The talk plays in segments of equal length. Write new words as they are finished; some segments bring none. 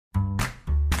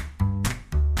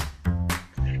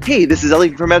Hey, this is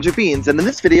Ellie from Magic Beans, and in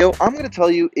this video, I'm going to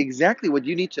tell you exactly what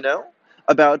you need to know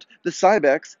about the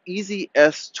Cybex Eezy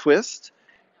S Twist.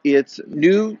 It's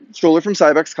new stroller from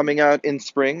Cybex coming out in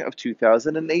spring of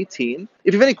 2018.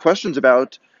 If you have any questions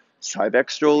about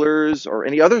Cybex strollers or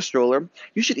any other stroller,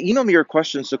 you should email me your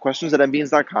questions to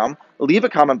questions@mbeans.com, leave a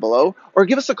comment below, or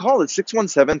give us a call at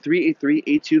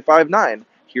 617-383-8259.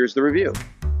 Here's the review.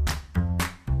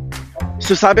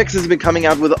 So Cybex has been coming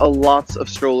out with lots of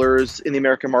strollers in the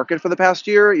American market for the past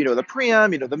year. You know, the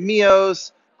Priam, you know, the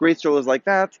Mios, great strollers like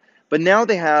that. But now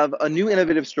they have a new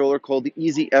innovative stroller called the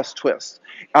Eezy S Twist.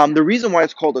 The reason why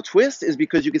it's called a twist is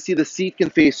because you can see the seat can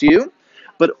face you.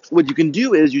 But what you can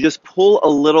do is you just pull a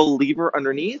little lever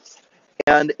underneath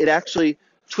and it actually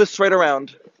twists right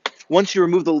around. Once you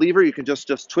remove the lever, you can just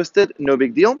twist it, no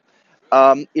big deal.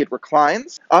 It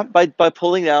reclines by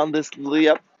pulling down this,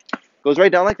 goes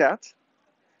right down like that.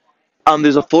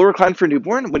 There's a full recline for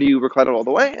newborn when you recline it all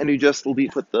the way, and you just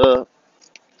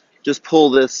pull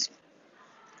this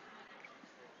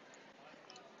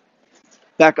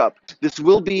back up. This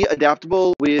will be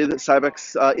adaptable with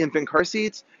Cybex infant car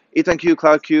seats, 810Q,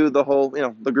 Cloud Q, the whole,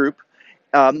 the group.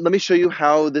 Let me show you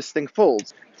how this thing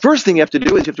folds. First thing you have to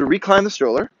do is you have to recline the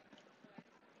stroller,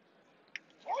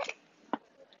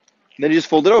 and then you just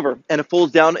fold it over, and it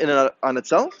folds down on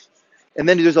itself. And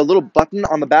then there's a little button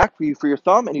on the back for your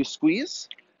thumb, and you squeeze,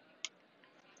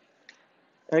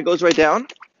 and it goes right down,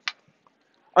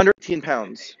 under 18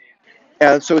 pounds.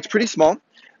 And so it's pretty small.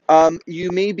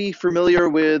 You may be familiar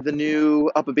with the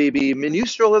new Up a Baby menu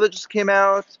stroller that just came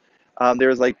out.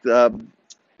 There's like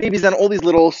babies and all these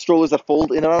little strollers that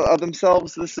fold in and out of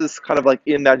themselves. This is kind of like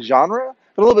in that genre,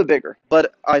 but a little bit bigger.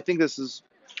 But I think this is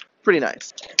pretty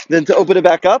nice. Then to open it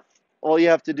back up, all you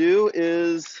have to do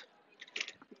is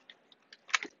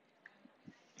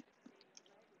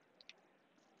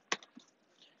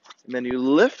and then you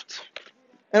lift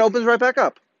and it opens right back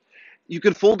up. You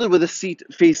can fold it with a seat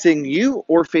facing you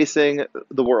or facing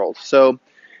the world. So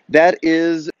that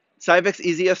is Cybex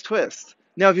Eezy S Twist.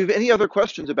 Now, if you have any other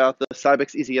questions about the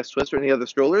Cybex Eezy S Twist or any other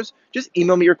strollers, just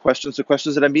email me your questions to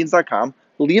questions@mbeans.com,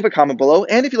 leave a comment below,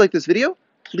 and if you like this video,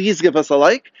 please give us a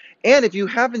like. And if you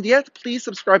haven't yet, please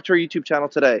subscribe to our YouTube channel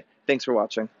today. Thanks for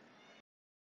watching.